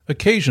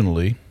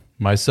Occasionally,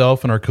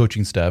 myself and our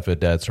coaching staff at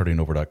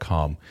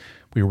dadstartingover.com,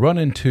 we run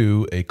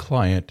into a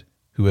client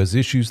who has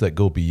issues that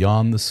go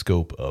beyond the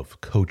scope of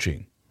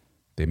coaching.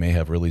 They may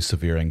have really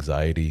severe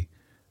anxiety,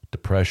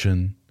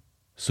 depression,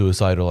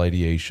 suicidal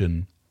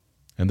ideation,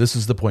 and this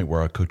is the point where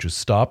our coaches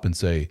stop and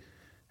say,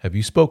 "Have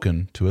you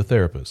spoken to a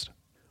therapist?"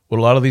 What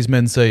a lot of these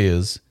men say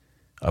is,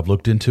 "I've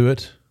looked into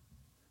it,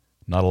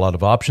 not a lot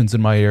of options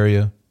in my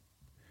area,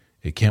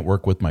 it can't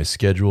work with my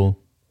schedule,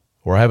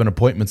 or I have an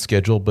appointment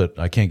scheduled, but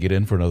I can't get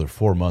in for another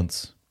 4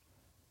 months."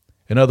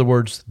 In other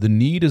words, the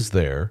need is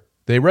there,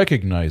 they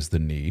recognize the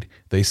need,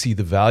 they see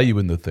the value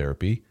in the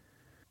therapy,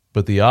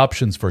 but the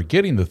options for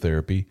getting the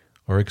therapy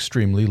are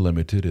extremely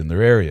limited in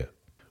their area.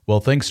 Well,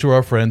 thanks to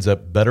our friends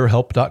at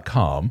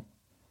BetterHelp.com,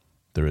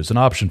 there is an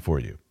option for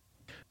you.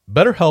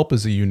 BetterHelp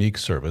is a unique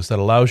service that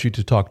allows you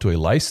to talk to a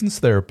licensed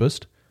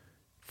therapist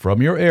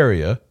from your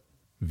area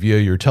via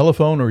your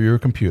telephone or your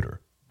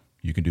computer.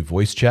 You can do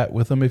voice chat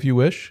with them if you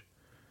wish.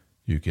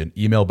 You can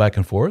email back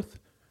and forth.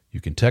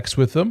 You can text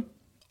with them,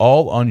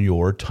 all on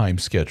your time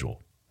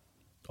schedule,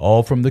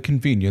 all from the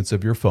convenience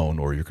of your phone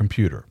or your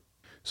computer.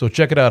 So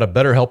check it out at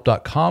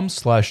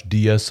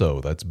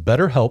betterhelp.com/DSO. That's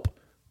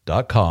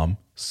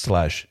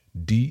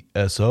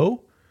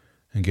betterhelp.com/DSO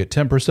and get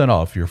 10%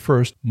 off your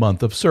first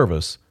month of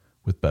service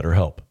with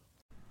BetterHelp.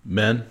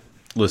 Men,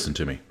 listen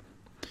to me.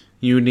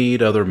 You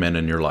need other men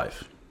in your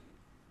life.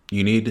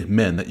 You need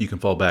men that you can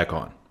fall back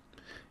on.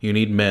 You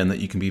need men that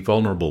you can be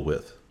vulnerable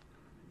with.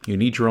 You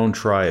need your own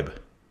tribe,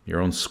 your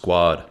own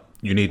squad.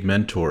 You need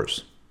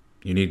mentors.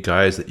 You need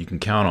guys that you can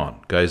count on,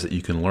 guys that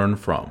you can learn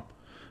from.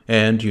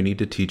 And you need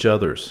to teach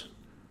others.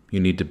 You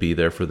need to be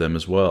there for them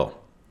as well.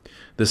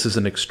 This is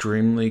an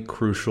extremely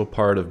crucial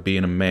part of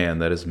being a man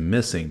that is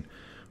missing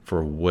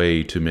for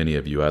way too many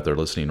of you out there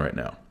listening right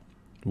now.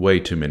 Way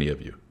too many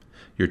of you.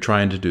 You're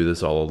trying to do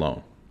this all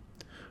alone.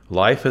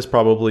 Life has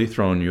probably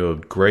thrown you a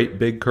great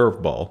big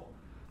curveball,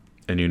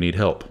 and you need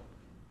help.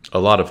 A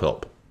lot of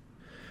help.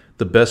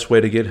 The best way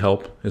to get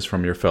help is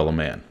from your fellow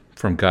man,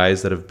 from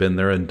guys that have been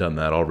there and done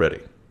that already.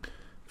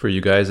 For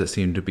you guys that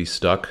seem to be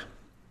stuck,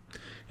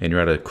 and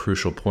you're at a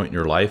crucial point in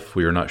your life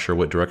where you're not sure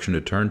what direction to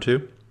turn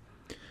to,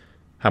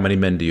 how many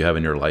men do you have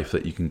in your life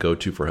that you can go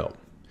to for help?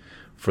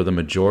 For the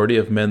majority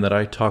of men that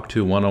I talk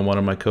to one-on-one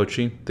in my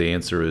coaching, the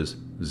answer is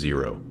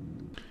 0.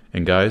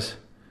 And guys,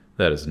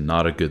 that is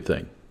not a good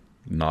thing.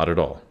 Not at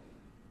all.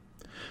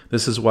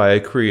 This is why I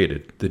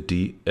created the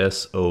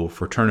DSO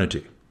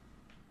fraternity.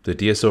 The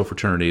DSO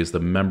fraternity is the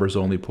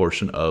members-only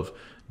portion of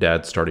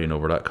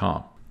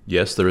dadstartingover.com.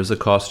 Yes, there is a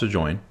cost to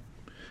join.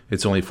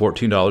 It's only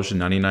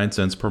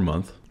 $14.99 per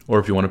month, or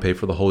if you want to pay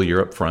for the whole year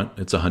up front,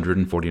 it's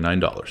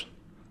 $149.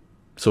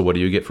 So what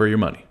do you get for your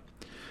money?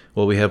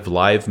 Well, we have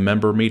live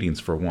member meetings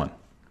for one.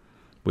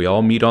 We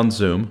all meet on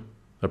Zoom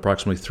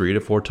approximately 3 to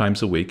 4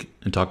 times a week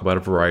and talk about a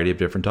variety of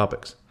different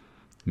topics.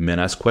 Men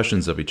ask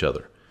questions of each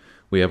other.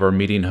 We have our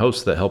meeting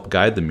hosts that help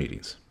guide the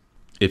meetings.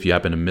 If you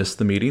happen to miss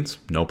the meetings,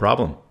 no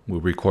problem. We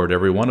record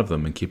every one of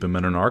them and keep them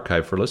in an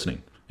archive for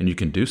listening. And you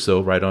can do so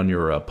right on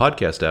your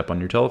podcast app on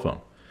your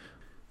telephone.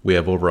 We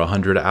have over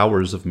 100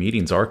 hours of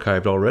meetings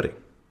archived already.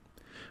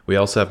 We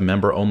also have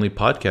member-only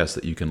podcasts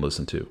that you can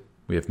listen to.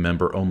 We have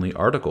member-only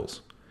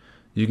articles.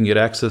 You can get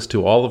access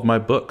to all of my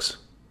books,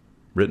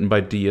 written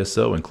by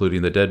DSO,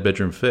 including The Dead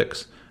Bedroom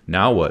Fix,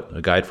 Now What?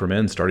 A Guide for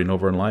Men Starting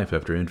Over in Life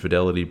After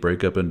Infidelity,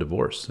 Breakup, and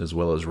Divorce, as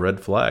well as Red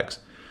Flags.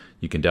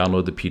 You can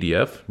download the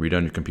PDF, read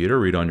on your computer,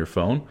 read on your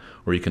phone,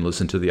 or you can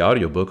listen to the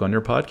audiobook on your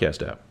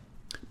podcast app.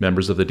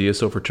 Members of the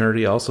DSO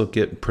fraternity also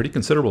get pretty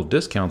considerable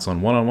discounts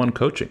on one-on-one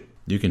coaching.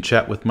 You can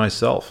chat with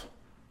myself,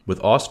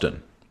 with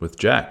Austin, with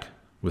Jack,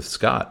 with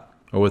Scott,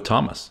 or with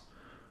Thomas.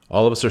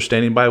 All of us are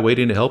standing by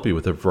waiting to help you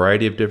with a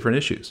variety of different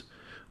issues.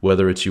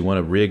 Whether it's you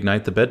want to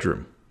reignite the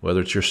bedroom,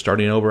 whether it's you're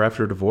starting over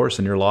after a divorce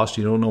and you're lost,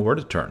 you don't know where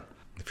to turn.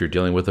 If you're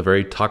dealing with a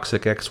very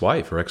toxic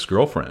ex-wife or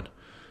ex-girlfriend,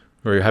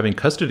 or you're having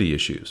custody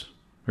issues,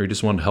 or you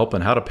just want help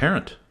on how to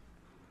parent.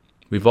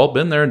 We've all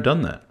been there and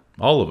done that,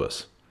 all of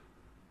us.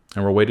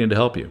 And we're waiting to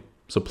help you.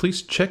 So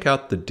please check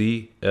out the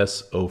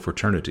DSO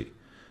fraternity.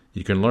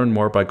 You can learn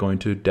more by going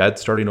to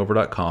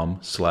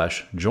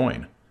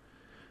dadstartingover.com/join.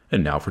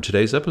 And now for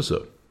today's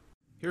episode.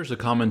 Here's a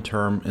common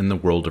term in the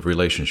world of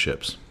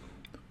relationships.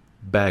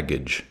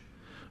 Baggage.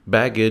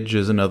 Baggage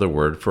is another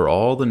word for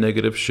all the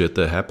negative shit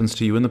that happens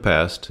to you in the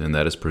past and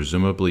that is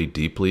presumably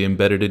deeply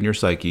embedded in your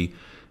psyche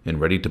and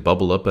ready to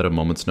bubble up at a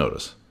moment's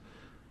notice.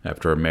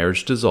 After a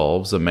marriage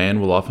dissolves, a man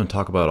will often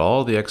talk about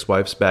all the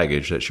ex-wife's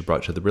baggage that she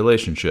brought to the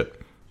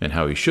relationship and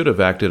how he should have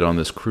acted on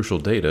this crucial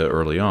data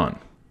early on.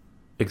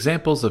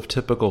 Examples of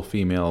typical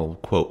female,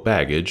 quote,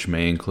 baggage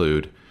may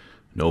include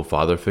no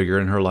father figure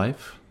in her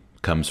life,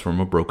 comes from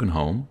a broken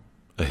home,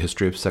 a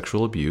history of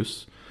sexual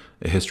abuse,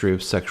 a history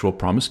of sexual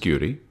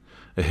promiscuity,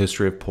 a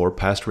history of poor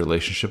past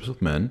relationships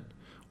with men,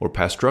 or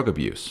past drug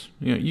abuse.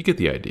 You get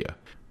the idea.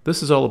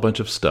 This is all a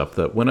bunch of stuff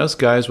that when us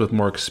guys with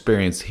more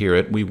experience hear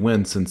it, we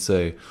wince and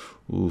say,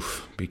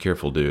 oof, be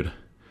careful, dude.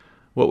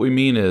 What we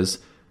mean is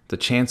the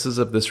chances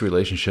of this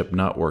relationship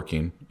not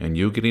working and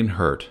you getting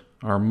hurt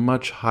are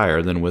much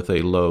higher than with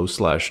a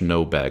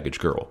low/no baggage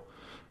girl.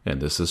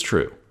 And this is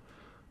true.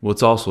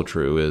 What's also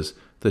true is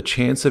the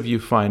chance of you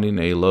finding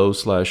a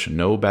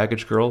low/no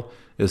baggage girl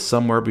is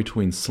somewhere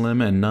between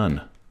slim and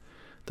none.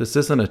 This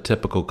isn't a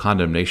typical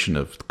condemnation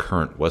of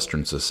current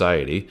Western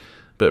society,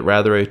 but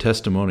rather a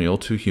testimonial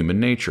to human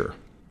nature.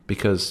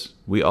 Because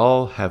we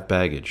all have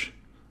baggage.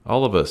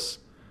 All of us.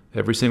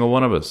 Every single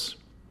one of us.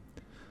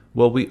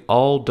 What we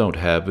all don't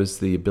have is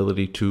the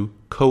ability to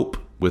cope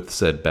with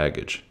said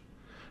baggage.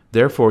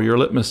 Therefore, your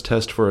litmus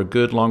test for a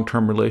good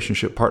long-term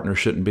relationship partner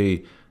shouldn't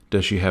be,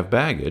 does she have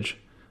baggage?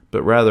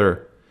 But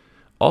rather,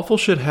 awful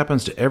shit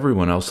happens to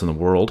everyone else in the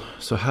world,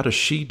 so how does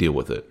she deal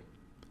with it?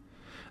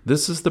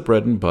 This is the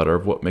bread and butter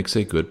of what makes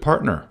a good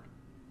partner.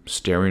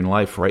 Staring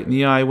life right in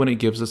the eye when it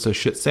gives us a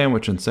shit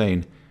sandwich and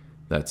saying,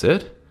 that's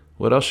it?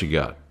 What else you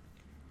got?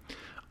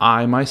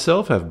 I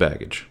myself have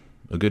baggage.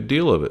 A good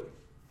deal of it.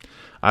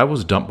 I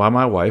was dumped by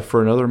my wife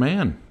for another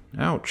man.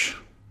 Ouch.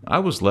 I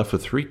was left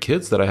with 3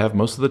 kids that I have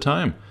most of the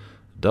time.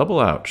 Double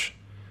ouch.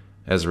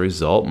 As a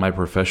result, my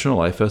professional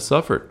life has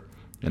suffered.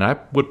 And I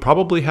would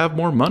probably have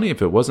more money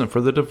if it wasn't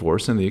for the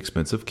divorce and the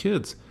expensive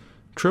kids.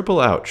 Triple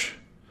ouch.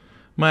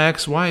 My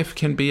ex-wife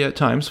can be at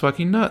times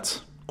fucking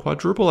nuts.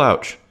 Quadruple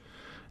ouch.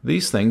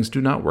 These things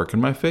do not work in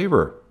my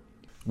favor.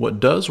 What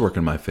does work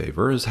in my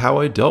favor is how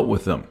I dealt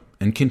with them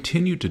and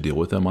continue to deal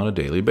with them on a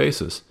daily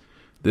basis.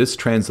 This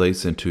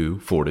translates into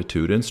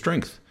fortitude and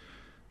strength.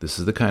 This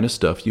is the kind of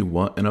stuff you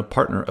want in a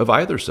partner of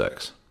either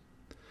sex.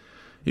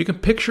 You can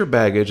picture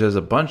baggage as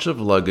a bunch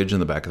of luggage in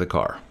the back of the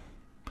car.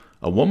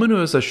 A woman who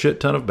has a shit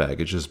ton of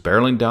baggage is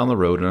barreling down the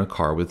road in a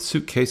car with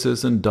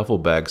suitcases and duffel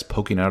bags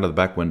poking out of the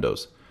back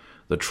windows.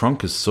 The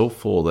trunk is so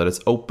full that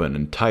it's open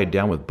and tied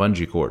down with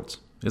bungee cords.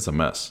 It's a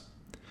mess.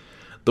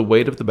 The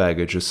weight of the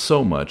baggage is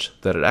so much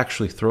that it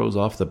actually throws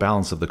off the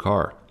balance of the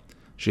car.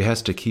 She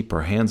has to keep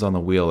her hands on the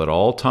wheel at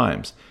all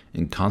times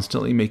and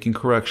constantly making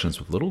corrections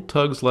with little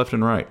tugs left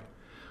and right.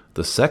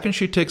 The second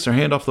she takes her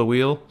hand off the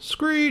wheel,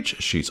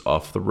 screech, she's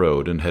off the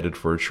road and headed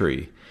for a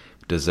tree.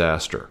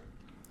 Disaster.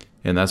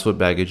 And that's what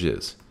baggage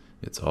is.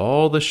 It's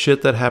all the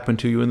shit that happened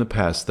to you in the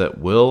past that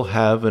will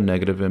have a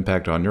negative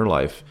impact on your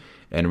life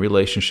and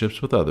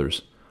relationships with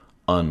others,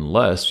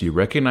 unless you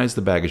recognize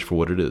the baggage for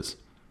what it is.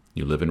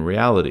 You live in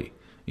reality,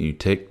 and you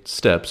take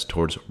steps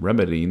towards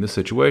remedying the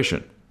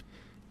situation.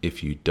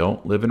 If you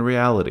don't live in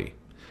reality,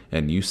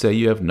 and you say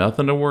you have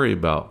nothing to worry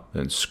about,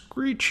 then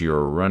screech,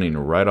 you're running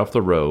right off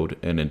the road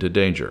and into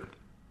danger.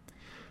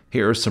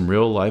 Here are some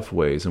real-life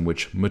ways in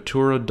which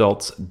mature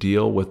adults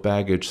deal with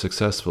baggage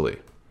successfully.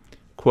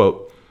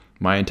 Quote,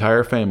 my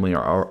entire family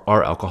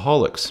are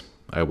alcoholics.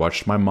 I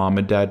watched my mom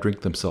and dad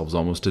drink themselves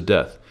almost to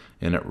death,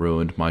 and it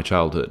ruined my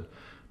childhood.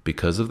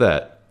 Because of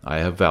that, I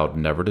have vowed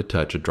never to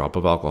touch a drop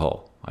of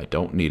alcohol. I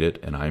don't need it,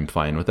 and I am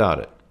fine without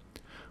it.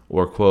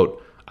 Or,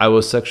 quote, I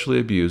was sexually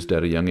abused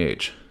at a young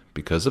age.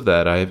 Because of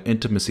that, I have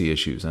intimacy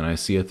issues, and I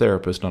see a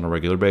therapist on a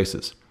regular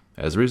basis.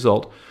 As a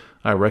result,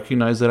 I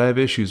recognize that I have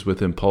issues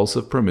with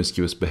impulsive,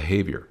 promiscuous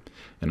behavior,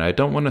 and I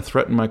don't want to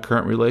threaten my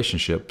current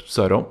relationship,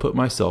 so I don't put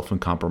myself in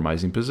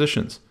compromising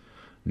positions.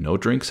 No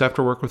drinks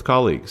after work with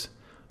colleagues.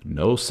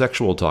 No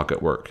sexual talk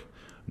at work.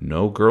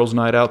 No girls'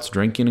 night outs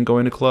drinking and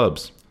going to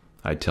clubs.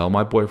 I tell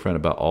my boyfriend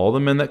about all the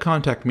men that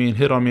contact me and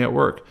hit on me at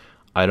work.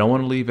 I don't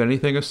want to leave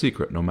anything a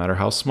secret, no matter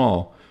how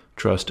small.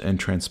 Trust and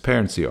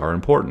transparency are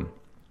important.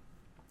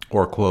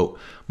 Or, quote,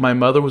 my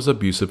mother was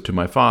abusive to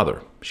my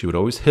father. She would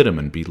always hit him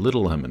and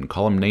belittle him and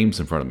call him names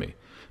in front of me.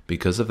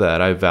 Because of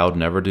that, I vowed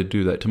never to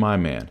do that to my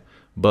man.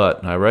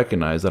 But I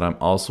recognize that I'm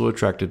also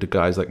attracted to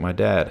guys like my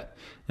dad,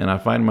 and I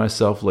find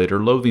myself later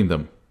loathing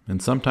them,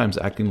 and sometimes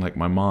acting like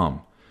my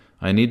mom.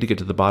 I need to get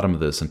to the bottom of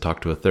this and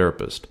talk to a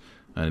therapist.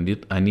 I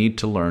need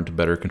to learn to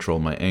better control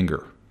my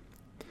anger.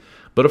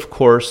 But of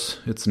course,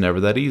 it's never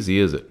that easy,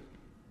 is it?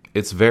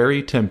 It's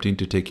very tempting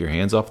to take your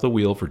hands off the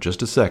wheel for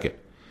just a second.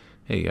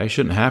 Hey, I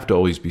shouldn't have to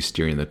always be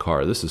steering the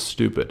car. This is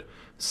stupid.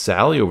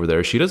 Sally over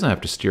there, she doesn't have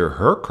to steer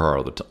her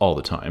car all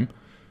the time.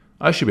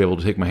 I should be able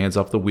to take my hands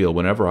off the wheel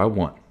whenever I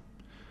want.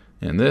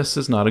 And this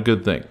is not a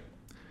good thing.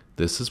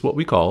 This is what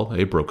we call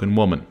a broken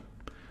woman.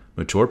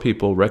 Mature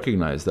people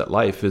recognize that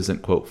life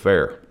isn't, quote,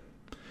 fair.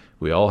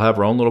 We all have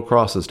our own little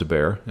crosses to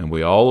bear, and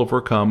we all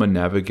overcome and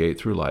navigate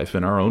through life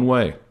in our own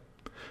way.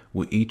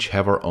 We each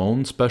have our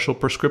own special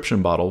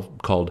prescription bottle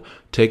called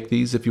Take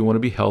These If You Want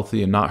to Be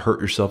Healthy and Not Hurt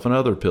Yourself and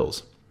Other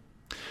Pills.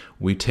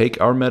 We take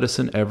our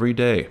medicine every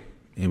day,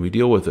 and we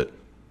deal with it.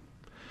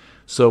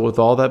 So with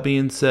all that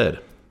being said,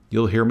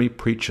 you'll hear me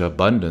preach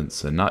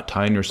abundance and not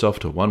tying yourself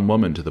to one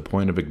woman to the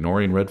point of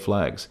ignoring red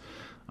flags.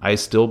 I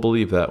still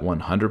believe that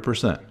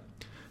 100%.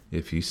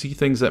 If you see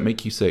things that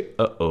make you say,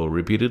 uh-oh,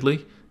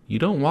 repeatedly, you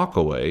don't walk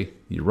away,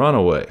 you run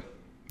away.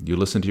 You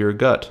listen to your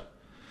gut.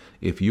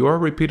 If you are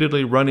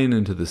repeatedly running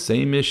into the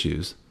same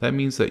issues, that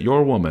means that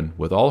your woman,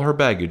 with all her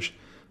baggage,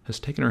 has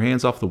taken her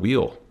hands off the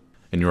wheel,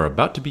 and you're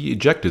about to be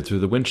ejected through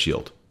the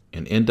windshield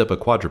and end up a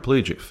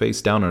quadriplegic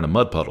face down in a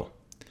mud puddle.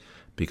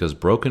 Because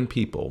broken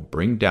people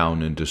bring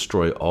down and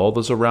destroy all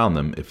those around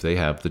them if they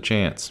have the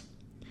chance.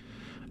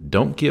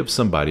 Don't give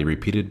somebody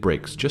repeated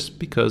breaks just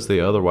because they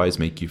otherwise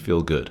make you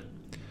feel good.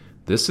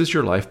 This is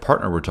your life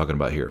partner we're talking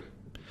about here.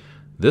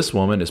 This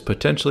woman is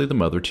potentially the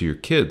mother to your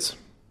kids.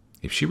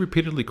 If she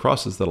repeatedly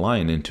crosses the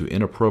line into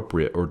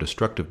inappropriate or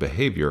destructive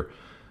behavior,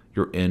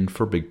 you're in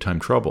for big-time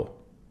trouble.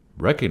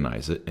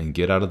 Recognize it and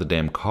get out of the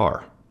damn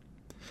car.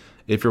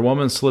 If your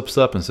woman slips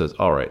up and says,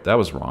 "All right, that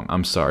was wrong.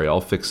 I'm sorry,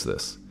 I'll fix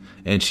this,"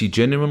 and she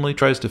genuinely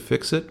tries to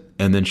fix it,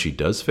 and then she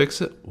does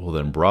fix it, well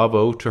then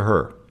bravo to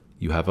her.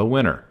 You have a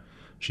winner.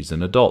 She's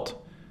an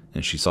adult,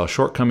 and she saw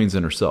shortcomings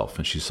in herself,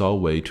 and she saw a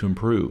way to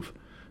improve.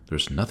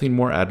 There's nothing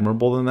more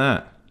admirable than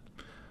that.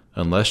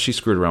 Unless she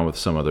screwed around with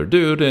some other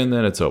dude, and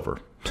then it's over.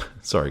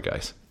 Sorry,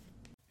 guys.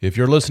 If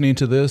you're listening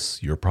to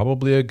this, you're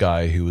probably a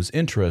guy who is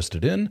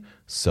interested in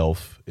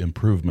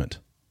self-improvement.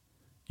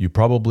 You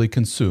probably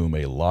consume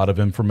a lot of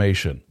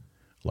information,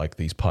 like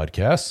these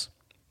podcasts,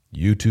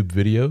 YouTube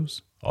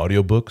videos,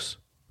 audiobooks,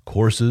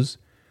 courses,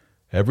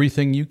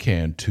 everything you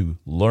can to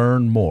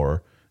learn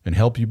more and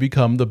help you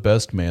become the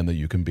best man that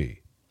you can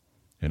be.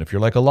 And if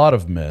you're like a lot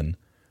of men,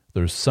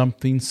 there's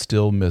something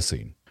still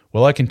missing.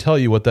 Well, I can tell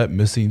you what that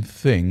missing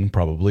thing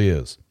probably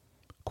is.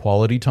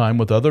 Quality time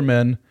with other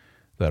men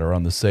that are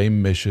on the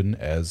same mission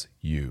as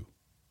you.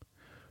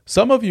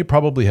 Some of you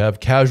probably have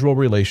casual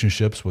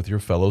relationships with your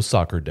fellow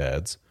soccer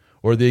dads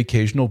or the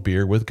occasional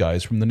beer with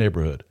guys from the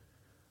neighborhood,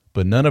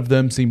 but none of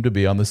them seem to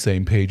be on the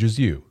same page as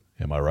you.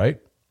 Am I right?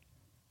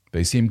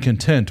 They seem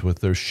content with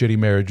their shitty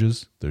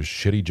marriages, their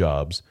shitty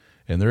jobs,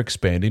 and their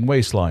expanding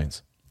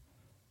waistlines.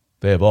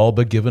 They have all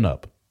but given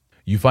up.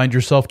 You find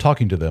yourself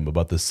talking to them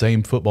about the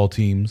same football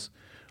teams,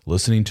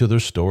 listening to their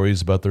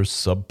stories about their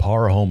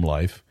subpar home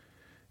life,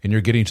 and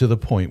you're getting to the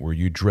point where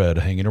you dread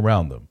hanging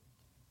around them.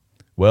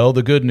 Well,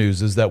 the good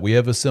news is that we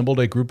have assembled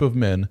a group of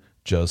men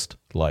just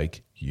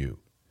like you.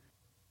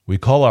 We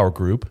call our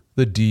group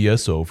the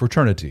DSO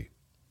Fraternity.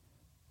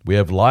 We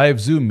have live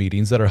Zoom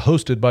meetings that are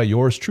hosted by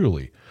yours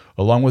truly,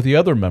 along with the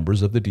other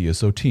members of the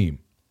DSO team.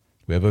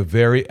 We have a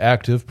very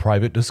active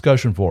private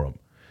discussion forum,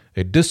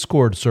 a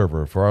Discord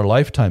server for our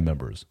lifetime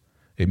members,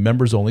 a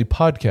members-only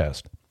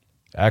podcast,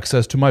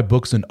 access to my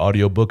books in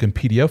audiobook and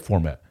PDF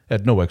format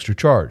at no extra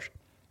charge,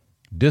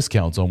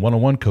 discounts on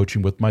one-on-one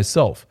coaching with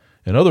myself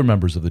and other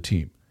members of the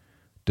team,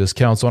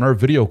 discounts on our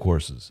video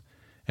courses,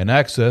 and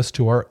access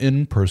to our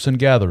in-person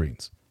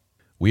gatherings.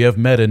 We have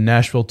met in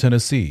Nashville,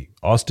 Tennessee,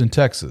 Austin,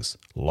 Texas,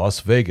 Las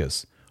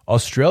Vegas,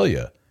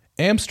 Australia,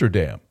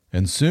 Amsterdam,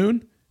 and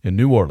soon in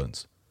New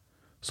Orleans.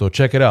 So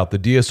check it out, the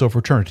DSO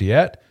Fraternity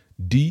at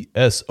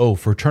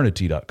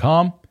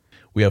dsofraternity.com.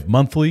 We have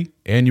monthly,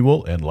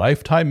 annual, and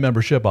lifetime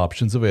membership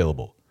options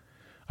available.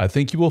 I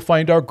think you will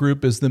find our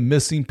group is the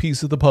missing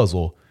piece of the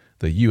puzzle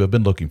that you have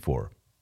been looking for.